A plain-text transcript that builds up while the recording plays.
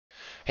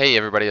Hey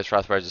everybody, it's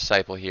Rothbard's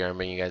Disciple here. I'm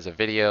bringing you guys a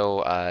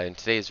video. In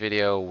today's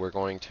video, we're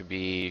going to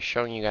be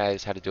showing you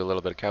guys how to do a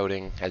little bit of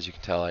coding. As you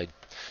can tell, it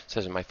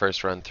says in my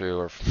first run through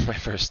or my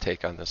first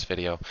take on this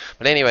video.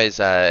 But anyways,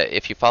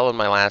 if you followed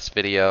my last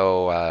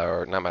video,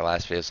 or not my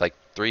last video, it's like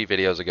 3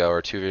 videos ago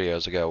or 2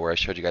 videos ago where I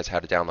showed you guys how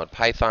to download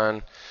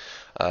Python.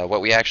 What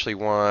we actually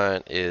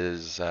want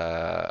is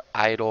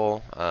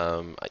idle.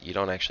 You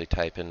don't actually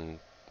type in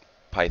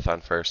Python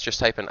first. Just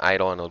type in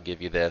idle and it'll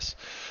give you this.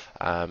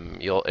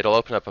 It'll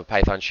open up a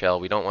Python shell.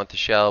 We don't want the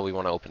shell. We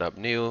want to open up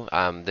new.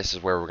 This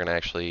is where we're going to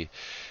actually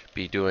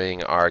be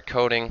doing our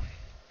coding.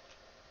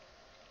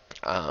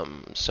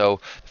 So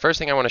the first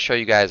thing I want to show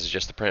you guys is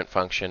just the print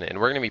function, and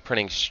we're going to be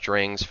printing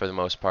strings for the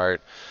most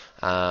part.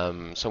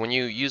 So when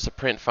you use the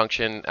print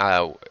function,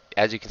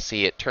 as you can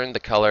see, it turned the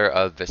color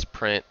of this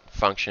print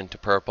function to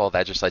purple.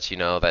 That just lets you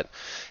know that,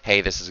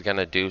 hey, this is going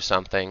to do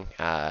something.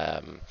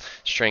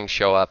 Strings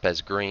show up as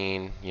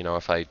green. You know,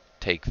 if I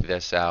take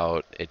this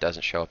out, it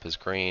doesn't show up as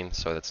green,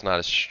 so that's not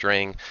a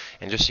string.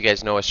 And just so you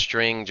guys know, a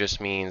string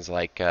just means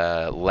like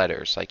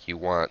letters, like you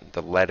want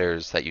the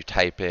letters that you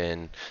type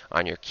in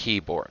on your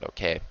keyboard,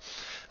 okay?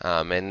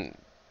 And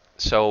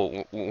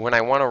so when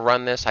I want to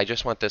run this, I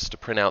just want this to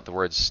print out the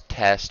words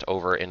test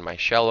over in my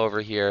shell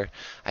over here.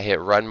 I hit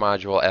run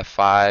module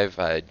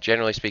F5.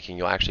 Generally speaking,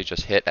 you'll actually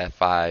just hit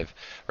F5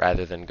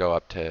 rather than go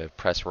up to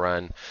press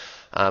run.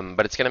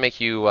 But it's going to make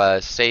you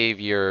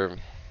save your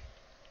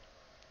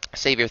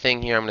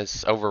thing here. I'm going to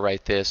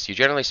overwrite this. You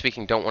generally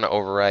speaking don't want to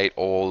overwrite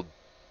old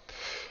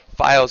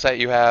files that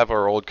you have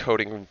or old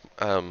coding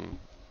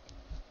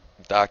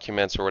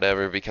documents or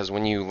whatever, because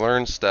when you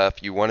learn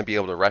stuff, you want to be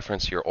able to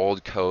reference your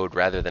old code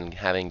rather than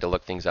having to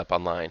look things up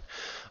online.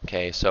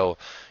 Okay, so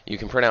you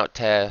can print out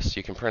tests,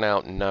 you can print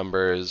out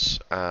numbers.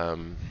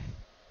 One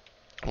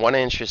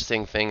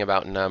interesting thing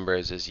about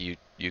numbers is you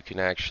can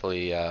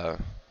actually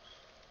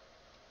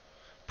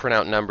print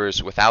out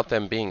numbers without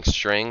them being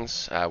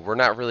strings. We're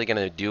not really going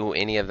to do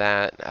any of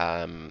that,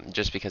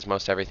 just because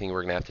most everything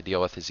we're going to have to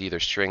deal with is either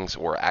strings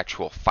or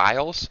actual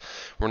files.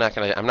 I'm not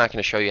going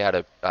to show you how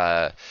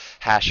to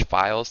hash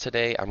files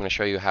today. I'm going to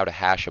show you how to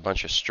hash a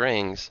bunch of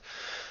strings.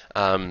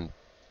 But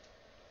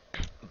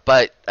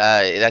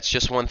that's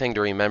just one thing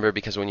to remember,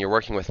 because when you're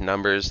working with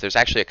numbers, there's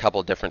actually a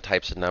couple different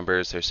types of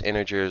numbers. There's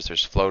integers,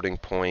 there's floating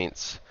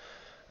points.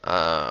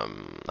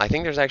 I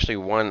think there's actually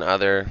one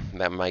other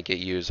that might get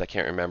used. I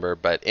can't remember.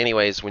 But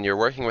anyways, when you're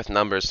working with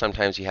numbers,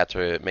 sometimes you have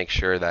to make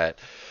sure that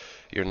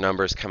your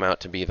numbers come out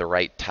to be the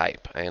right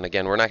type. And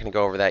again, we're not going to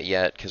go over that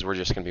yet because we're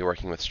just going to be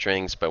working with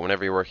strings. But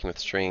whenever you're working with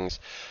strings,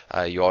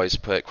 you always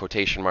put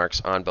quotation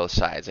marks on both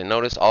sides. And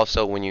notice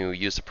also when you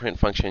use the print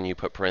function, you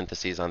put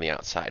parentheses on the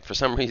outside. For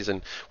some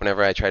reason,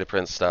 whenever I try to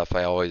print stuff,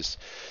 I always,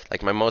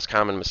 like, my most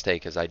common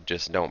mistake is I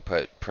just don't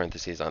put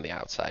parentheses on the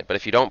outside. But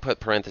if you don't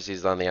put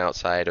parentheses on the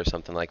outside or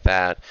something like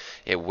that,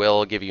 it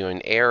will give you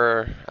an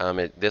error.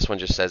 This one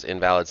just says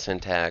invalid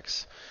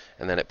syntax,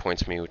 and then it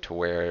points me to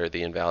where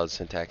the invalid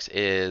syntax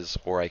is.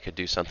 Or I could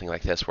do something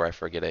like this where I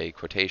forget a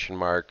quotation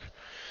mark.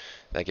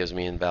 That gives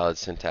me invalid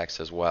syntax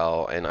as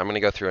well. And I'm going to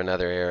go through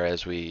another error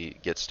as we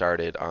get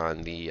started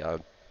on the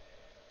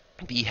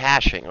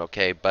hashing,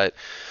 okay? But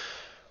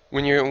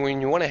when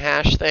you want to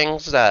hash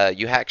things,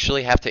 you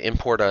actually have to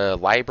import a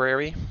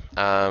library,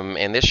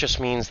 and this just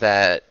means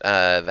that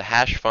the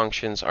hash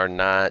functions are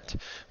not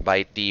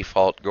by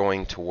default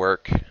going to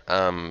work,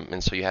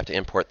 and so you have to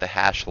import the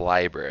hash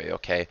library,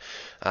 okay?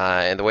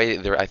 And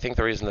I think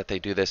the reason that they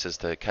do this is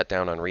to cut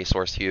down on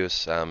resource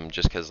use,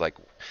 just because, like,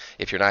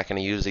 if you're not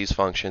going to use these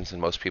functions,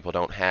 and most people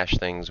don't hash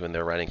things when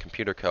they're running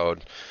computer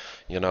code,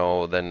 you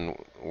know, then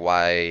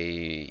why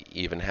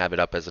even have it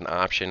up as an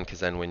option?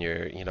 Because then when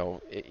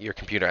your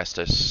computer has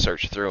to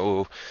search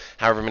through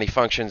however many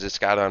functions it's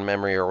got on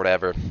memory or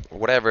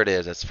whatever it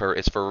is, it's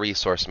for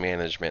resource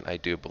management, I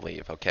do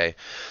believe, okay?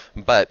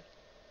 But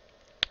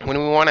when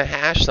we want to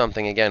hash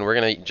something, again, we're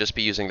going to just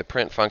be using the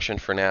print function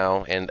for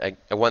now. And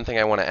one thing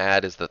I want to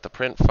add is that the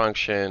print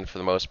function, for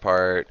the most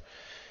part,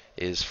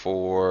 is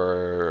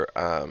for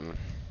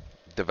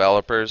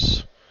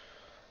developers.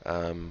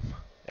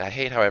 I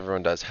hate how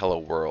everyone does hello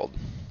world.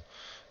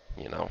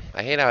 You know,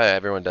 I hate how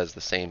everyone does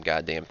the same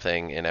goddamn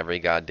thing in every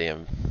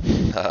goddamn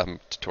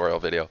tutorial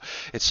video.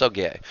 It's so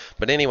gay.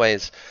 But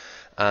anyways,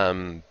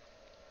 you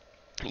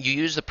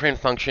use the print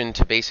function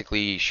to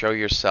basically show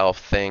yourself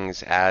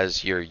things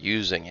as you're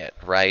using it,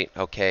 right?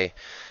 Okay.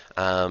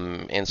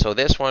 And so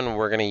this one,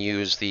 we're going to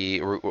use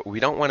we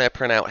don't want to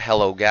print out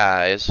hello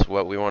guys.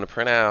 What we want to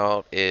print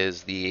out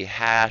is the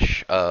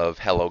hash of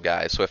hello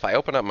guys. So if I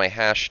open up my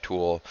hash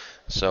tool,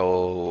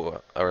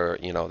 or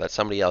you know, that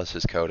somebody else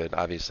has coded.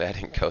 Obviously, I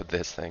didn't code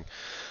this thing.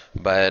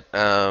 But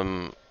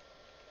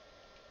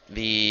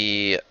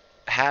the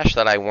hash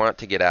that I want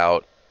to get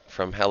out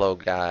from hello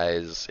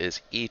guys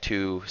is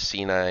E2,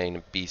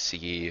 C9,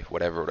 BC,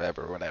 whatever.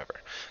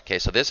 Okay,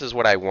 so this is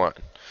what I want.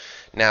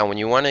 Now, when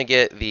you want to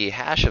get the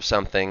hash of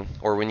something,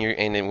 or when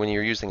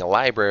you're using a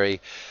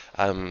library,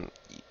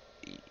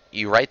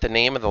 you write the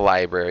name of the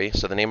library.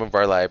 So the name of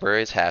our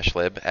library is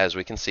hashlib, as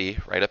we can see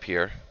right up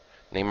here.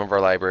 Name of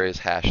our library is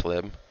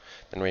hashlib.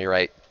 Then we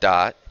write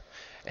dot.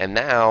 And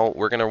now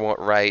we're going to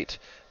write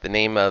the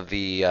name of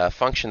the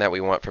function that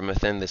we want from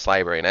within this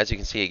library. And as you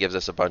can see, it gives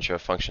us a bunch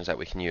of functions that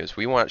we can use.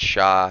 We want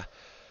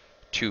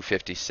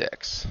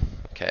SHA-256.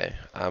 Okay.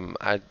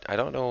 I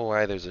don't know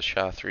why there's a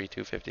SHA-3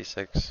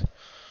 256.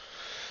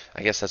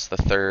 I guess that's the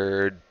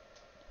third.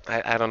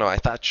 I don't know. I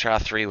thought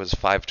SHA-3 was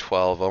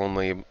 512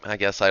 only. I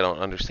guess I don't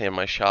understand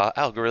my SHA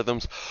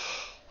algorithms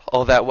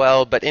all that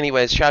well. But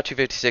anyways,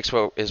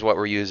 SHA-256 is what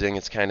we're using.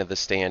 It's kind of the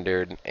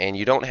standard. And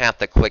you don't have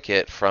to click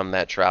it from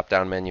that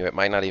drop-down menu. It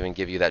might not even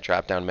give you that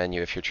drop-down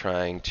menu if you're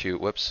trying to,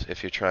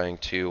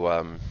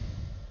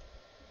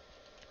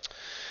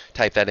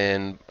 type that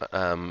in.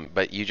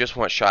 But you just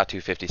want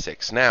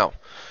SHA-256. Now,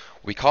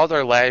 we called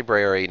our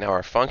library. Now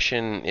our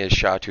function is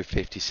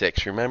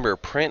SHA-256. Remember,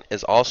 print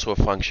is also a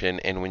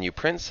function, and when you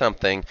print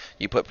something,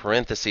 you put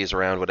parentheses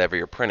around whatever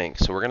you're printing.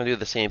 So we're going to do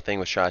the same thing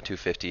with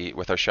SHA-250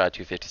 with our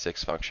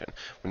SHA-256 function.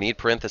 We need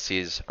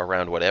parentheses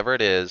around whatever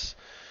it is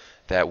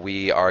that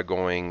we are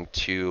going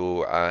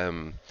to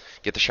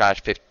get the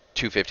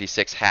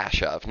SHA-256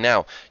 hash of.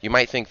 Now, you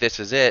might think this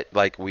is it,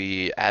 like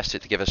we asked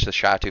it to give us the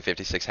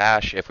SHA-256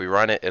 hash. If we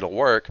run it, it'll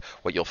work.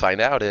 What you'll find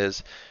out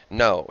is,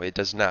 no, it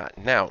does not.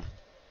 Now,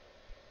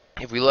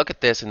 if we look at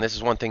this, and this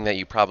is one thing that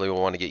you probably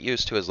will want to get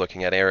used to, is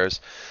looking at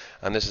errors.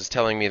 This is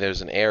telling me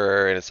there's an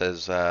error, and it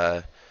says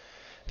the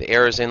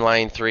error is in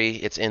line 3.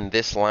 It's in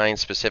this line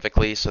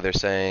specifically, so they're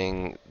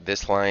saying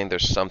this line,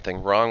 there's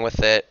something wrong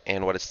with it.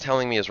 And what it's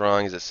telling me is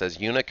wrong is it says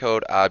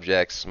Unicode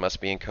objects must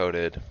be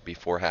encoded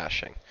before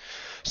hashing.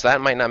 So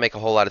that might not make a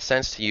whole lot of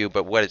sense to you,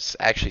 but what it's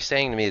actually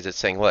saying to me is it's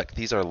saying, look,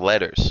 these are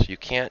letters. You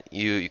can't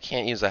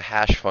use a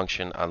hash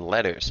function on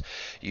letters.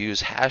 You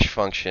use hash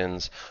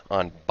functions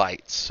on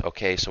bytes.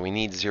 Okay, so we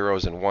need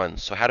zeros and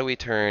ones. So how do we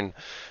turn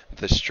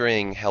the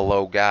string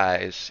hello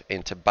guys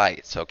into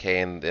bytes?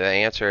 Okay, and the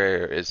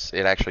answer is,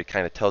 it actually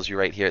kind of tells you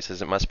right here. It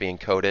says it must be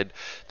encoded.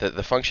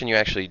 The function you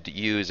actually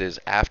use is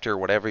after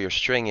whatever your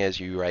string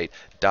is, you write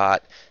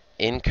dot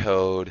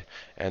encode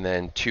and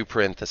then 2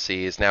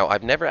 parentheses. Now,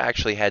 I've never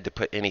actually had to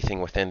put anything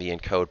within the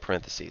encode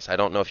parentheses. I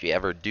don't know if you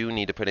ever do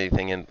need to put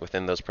anything in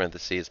within those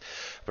parentheses,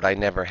 but I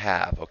never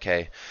have,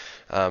 okay?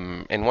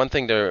 And one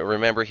thing to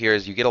remember here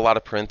is you get a lot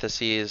of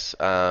parentheses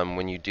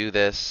when you do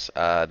this.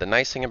 The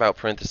nice thing about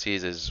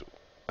parentheses is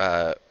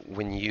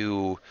when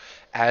you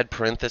add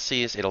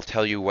parentheses, it'll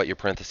tell you what your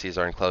parentheses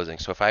are enclosing.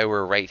 So if I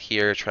were right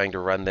here trying to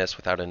run this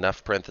without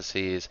enough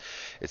parentheses,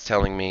 it's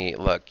telling me,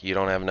 look, you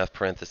don't have enough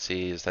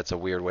parentheses. That's a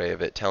weird way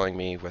of it telling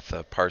me with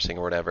the parsing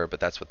or whatever,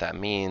 but that's what that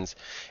means.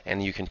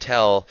 And you can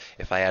tell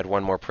if I add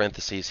one more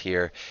parentheses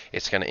here,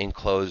 it's going to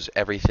enclose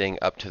everything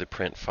up to the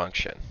print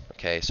function.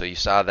 Okay, so you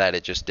saw that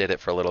it just did it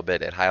for a little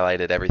bit. It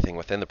highlighted everything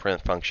within the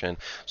print function,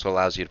 so it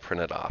allows you to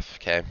print it off.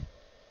 Okay.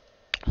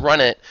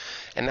 Run it,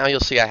 and now you'll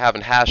see I have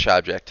a hash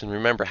object. And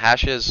remember,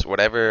 hashes,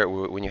 whatever,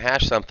 when you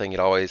hash something, it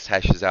always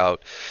hashes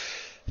out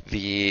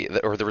the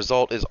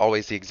result is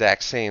always the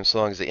exact same, so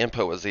long as the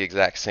input was the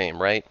exact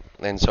same, right?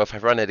 And so if I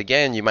run it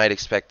again, you might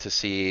expect to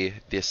see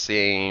the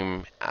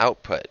same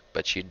output,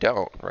 but you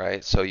don't,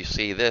 right? So you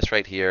see this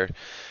right here,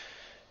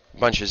 a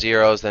bunch of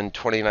zeros, then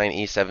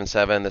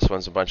 29E77, this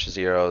one's a bunch of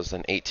zeros,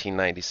 then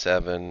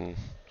 1897,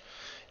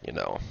 you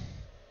know,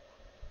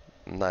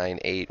 9,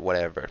 8,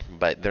 whatever,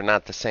 but they're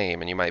not the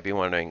same, and you might be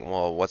wondering,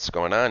 well, what's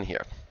going on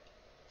here?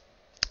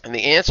 And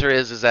the answer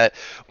is that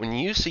when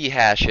you see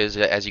hashes,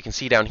 as you can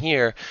see down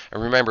here,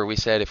 and remember we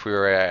said if we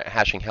were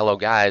hashing hello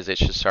guys, it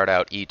should start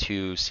out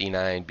E2,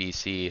 C9,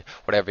 BC,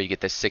 whatever, you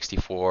get this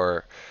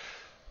 64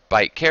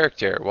 byte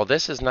character. Well,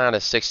 this is not a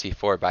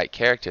 64 byte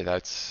character,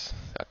 that's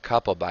a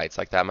couple bytes,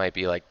 like that might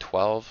be like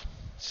 12,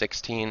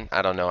 16,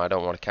 I don't know, I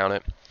don't want to count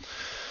it.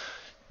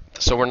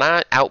 So we're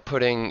not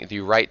outputting the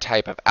right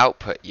type of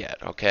output yet,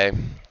 okay?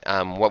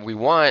 What we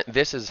want,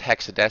 this is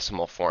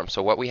hexadecimal form,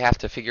 so what we have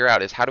to figure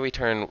out is how do we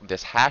turn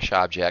this hash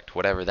object,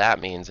 whatever that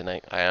means, and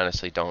I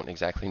honestly don't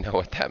exactly know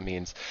what that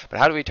means, but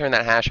how do we turn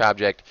that hash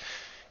object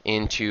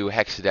into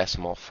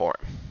hexadecimal form,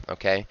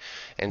 okay?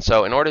 And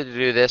so in order to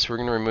do this, we're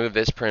going to remove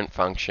this print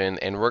function,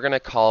 and we're going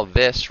to call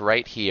this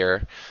right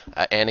here,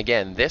 and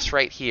again, this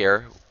right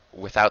here,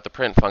 without the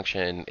print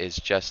function is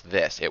just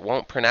this. It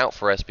won't print out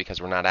for us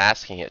because we're not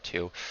asking it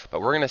to,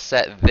 but we're going to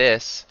set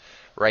this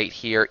right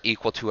here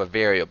equal to a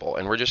variable,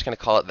 and we're just going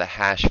to call it the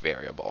hash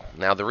variable.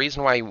 Now the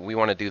reason why we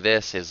want to do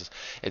this is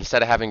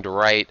instead of having to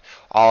write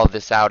all of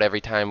this out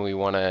every time we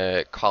want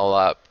to call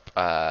up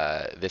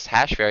this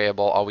hash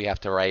variable, all we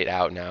have to write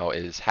out now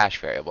is hash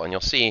variable. And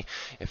you'll see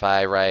if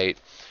I write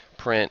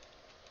print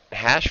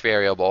hash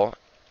variable,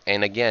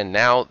 and again,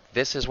 now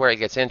this is where it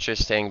gets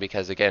interesting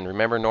because, again,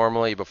 remember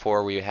normally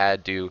before we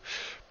had to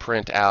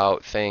print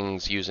out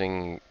things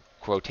using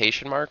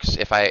quotation marks.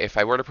 If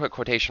I were to put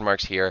quotation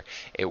marks here,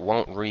 it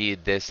won't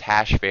read this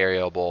hash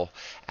variable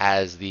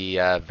as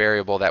the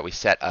variable that we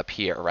set up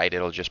here, right?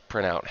 It'll just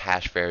print out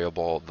hash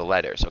variable the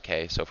letters,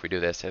 okay? So if we do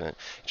this, and it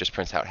just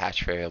prints out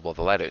hash variable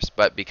the letters.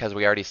 But because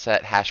we already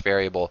set hash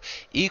variable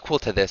equal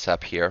to this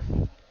up here,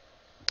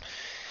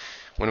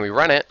 when we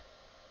run it,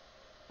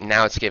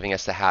 now it's giving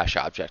us the hash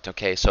object.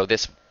 Okay, so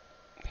this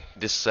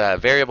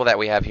variable that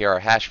we have here, our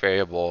hash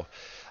variable,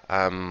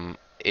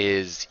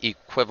 is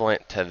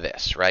equivalent to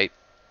this, right?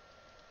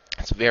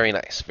 It's very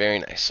nice, very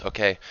nice.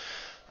 Okay,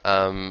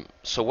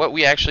 so what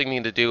we actually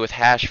need to do with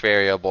hash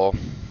variable,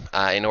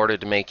 in order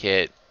to make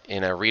it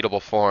in a readable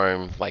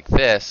form like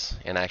this,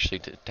 and actually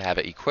to have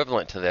it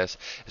equivalent to this,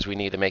 is we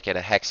need to make it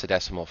a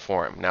hexadecimal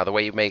form. Now, the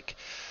way you make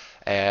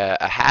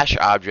a hash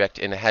object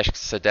in a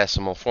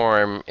hexadecimal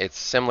form, it's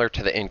similar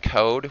to the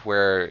encode,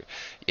 where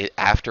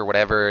after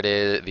whatever it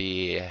is,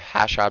 the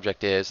hash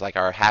object is, like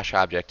our hash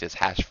object is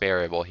hash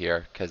variable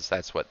here, because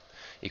that's what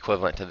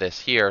equivalent to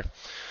this here.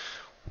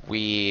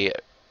 We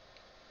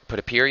put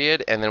a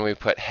period, and then we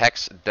put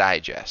hex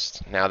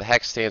digest. Now the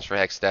hex stands for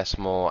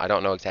hexadecimal. I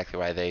don't know exactly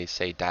why they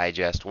say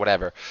digest,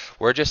 whatever.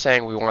 We're just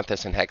saying we want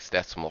this in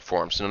hexadecimal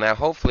form. So now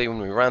hopefully when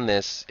we run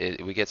this,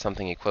 we get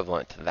something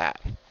equivalent to that.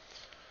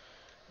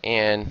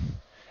 And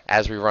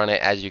as we run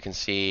it, as you can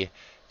see,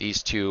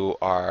 these two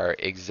are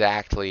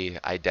exactly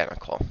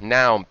identical.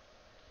 Now,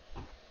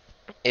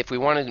 if we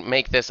want to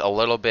make this a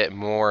little bit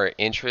more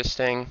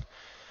interesting,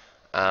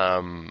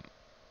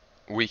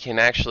 we can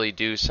actually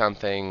do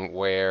something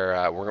where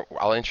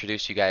I'll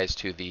introduce you guys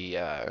to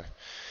the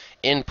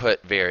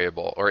input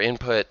variable or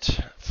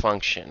input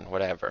function,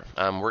 whatever.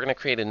 We're going to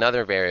create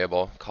another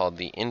variable called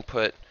the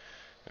input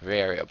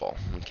variable.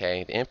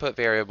 Okay, the input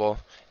variable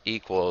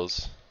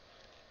equals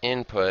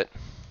input.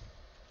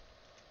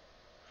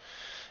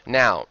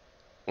 Now,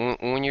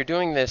 when you're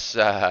doing this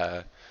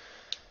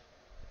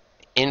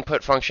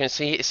input function,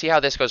 see how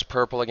this goes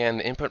purple again?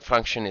 The input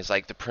function is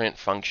like the print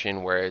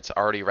function where it's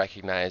already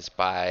recognized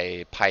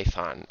by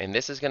Python, and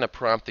this is going to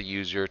prompt the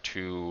user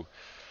to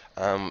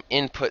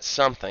input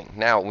something.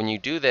 Now, when you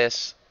do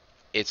this,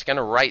 it's going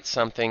to write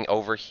something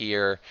over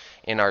here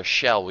in our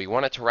shell. We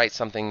want it to write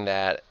something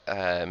that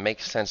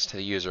makes sense to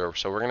the user.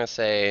 So we're going to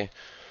say,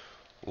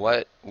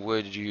 what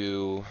would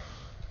you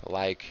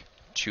like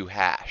to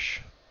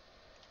hash?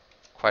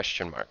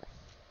 Question mark.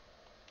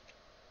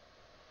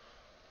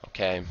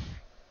 Okay.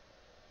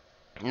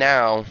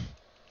 Now,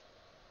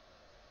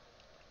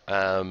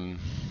 I'm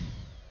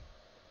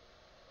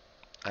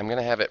going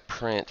to have it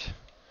print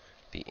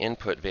the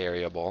input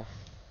variable.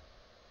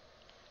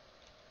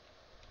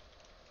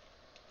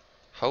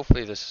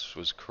 Hopefully this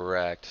was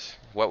correct.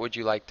 What would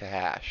you like to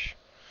hash?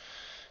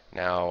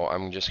 Now,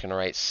 I'm just going to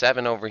write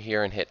 7 over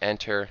here and hit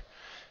enter.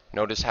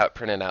 Notice how it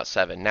printed out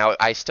 7. Now,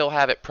 I still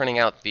have it printing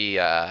out the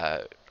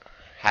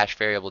hash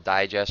variable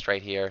digest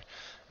right here.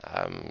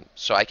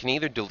 So I can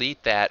either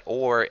delete that,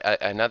 or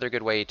another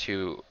good way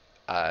to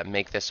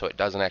make this so it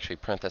doesn't actually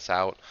print this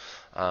out,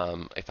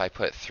 if I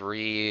put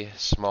 3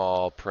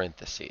 small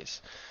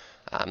parentheses.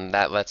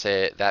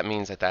 That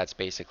means that that's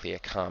basically a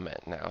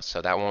comment now,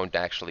 so that won't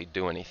actually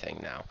do anything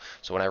now.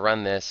 So when I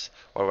run this,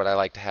 what would I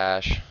like to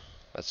hash?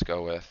 Let's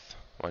go with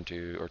 1,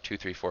 2, or 2,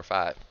 3, 4,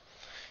 5.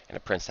 And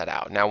it prints that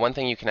out. Now, one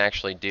thing you can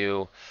actually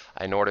do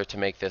in order to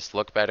make this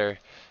look better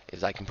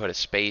is I can put a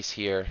space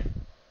here,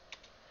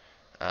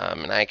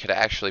 and I could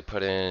actually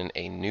put in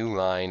a new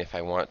line if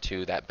I want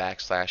to. That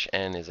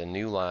 \n is a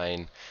new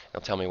line.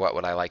 It'll tell me what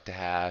would I like to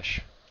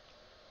hash.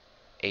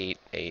 8,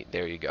 8,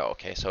 there you go.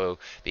 Okay, so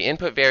the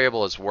input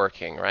variable is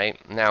working, right?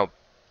 Now,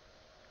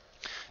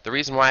 the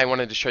reason why I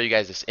wanted to show you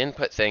guys this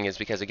input thing is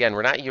because, again,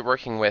 we're not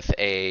working with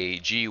a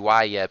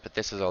GUI yet, but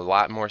this is a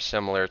lot more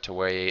similar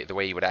to the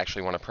way you would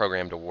actually want a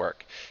program to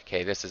work.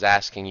 Okay, this is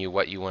asking you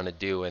what you want to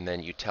do, and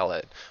then you tell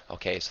it.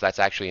 Okay, so that's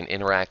actually an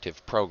interactive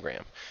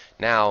program.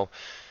 Now,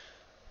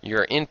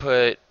 your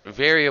input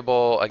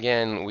variable,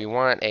 again, we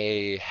want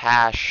a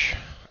hash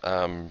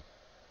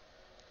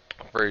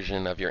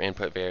version of your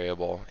input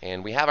variable,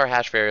 and we have our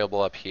hash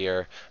variable up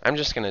here. I'm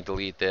just going to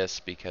delete this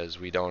because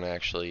we don't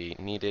actually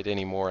need it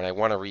anymore, and I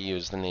want to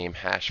reuse the name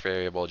hash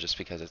variable just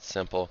because it's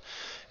simple.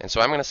 And so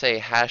I'm going to say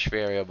hash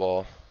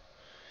variable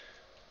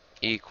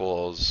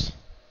equals,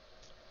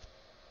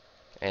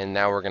 and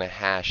now we're going to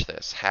hash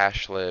this,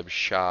 hashlib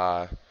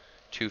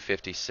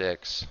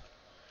SHA-256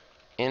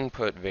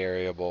 input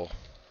variable,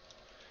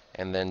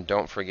 and then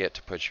don't forget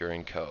to put your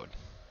encode.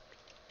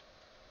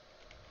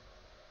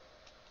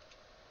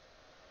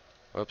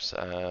 Whoops,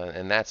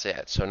 and that's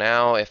it. So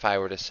now if I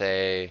were to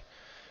say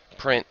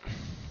print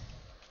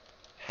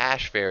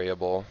hash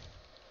variable,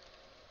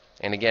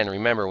 and again,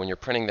 remember, when you're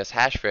printing this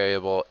hash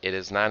variable, it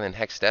is not in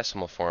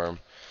hexadecimal form.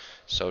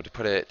 So to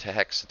put it to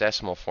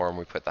hexadecimal form,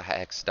 we put the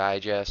hex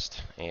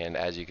digest, and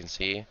as you can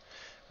see,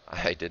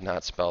 I did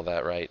not spell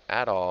that right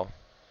at all.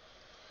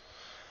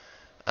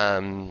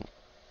 And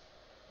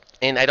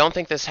I don't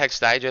think this hex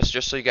digest,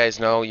 just so you guys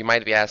know, you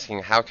might be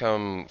asking, how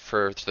come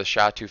for the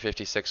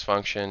SHA-256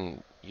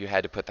 function you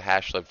had to put the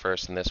hashlib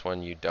first, and this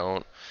one you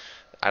don't?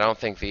 I don't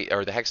think the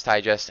hex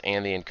digest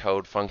and the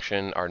encode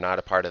function are not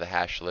a part of the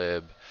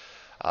hashlib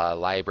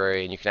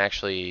library, and you can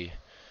actually,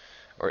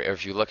 or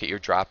if you look at your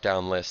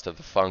drop-down list of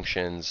the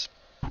functions,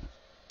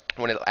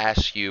 when it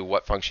asks you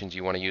what functions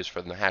you want to use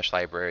for the hash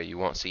library, you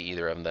won't see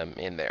either of them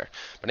in there.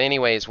 But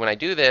anyways, when I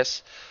do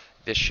this,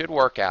 this should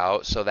work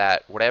out so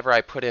that whatever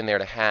I put in there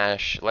to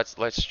hash,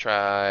 let's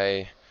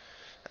try,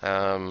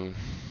 um,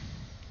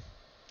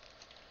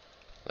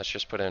 let's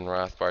just put in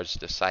Rothbard's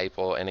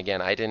disciple. And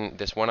again,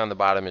 this one on the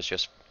bottom is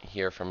just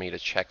here for me to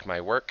check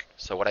my work.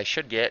 So what I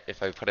should get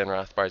if I put in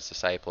Rothbard's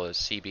disciple is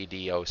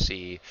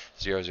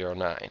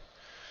CBDOC009.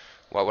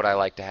 What would I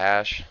like to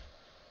hash?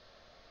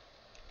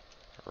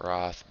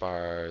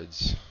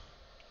 Rothbard's.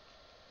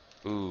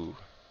 Ooh,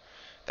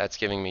 that's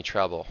giving me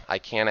trouble. I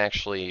can't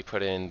actually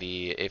put in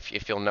the,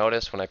 if you'll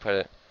notice when I put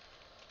it,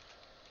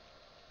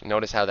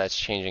 notice how that's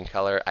changing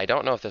color. I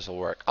don't know if this will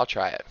work. I'll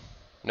try it.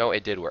 No,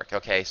 it did work.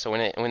 Okay, so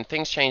when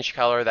things change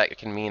color, that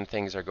can mean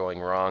things are going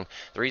wrong.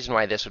 The reason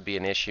why this would be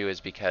an issue is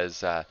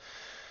because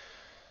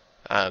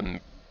um,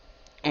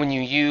 when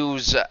you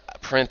use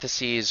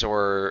parentheses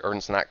or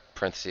it's not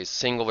parentheses,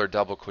 single or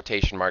double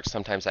quotation marks,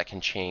 sometimes that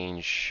can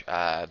change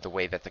the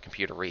way that the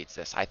computer reads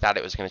this. I thought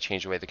it was going to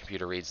change the way the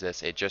computer reads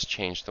this. It just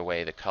changed the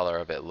way the color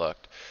of it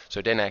looked. So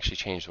it didn't actually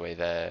change the way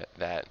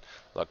that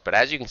looked. But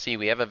as you can see,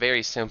 we have a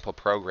very simple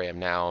program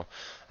now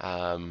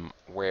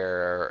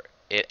where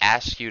it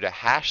asks you to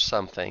hash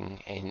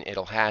something and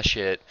it'll hash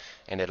it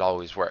and it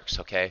always works,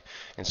 okay?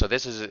 And so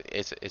this is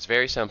it's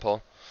very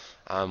simple.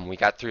 We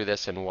got through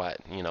this in what,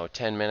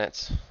 10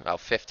 minutes, about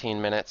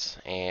 15 minutes,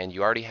 and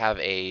you already have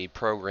a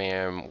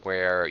program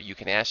where you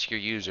can ask your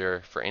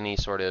user for any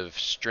sort of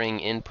string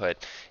input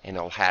and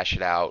it'll hash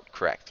it out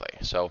correctly.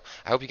 So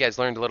I hope you guys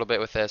learned a little bit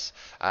with this.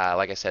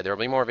 Like I said, there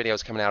will be more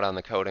videos coming out on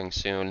the coding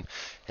soon,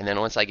 and then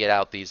once I get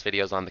out these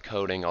videos on the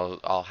coding,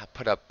 I'll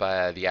put up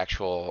the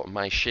actual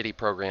my shitty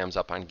programs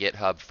up on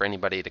GitHub for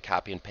anybody to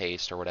copy and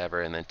paste or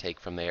whatever, and then take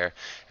from there,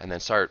 and then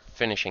start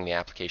finishing the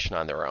application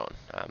on their own.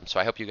 So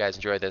I hope you guys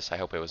enjoyed this. I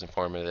hope it was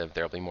informative.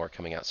 There will be more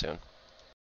coming out soon.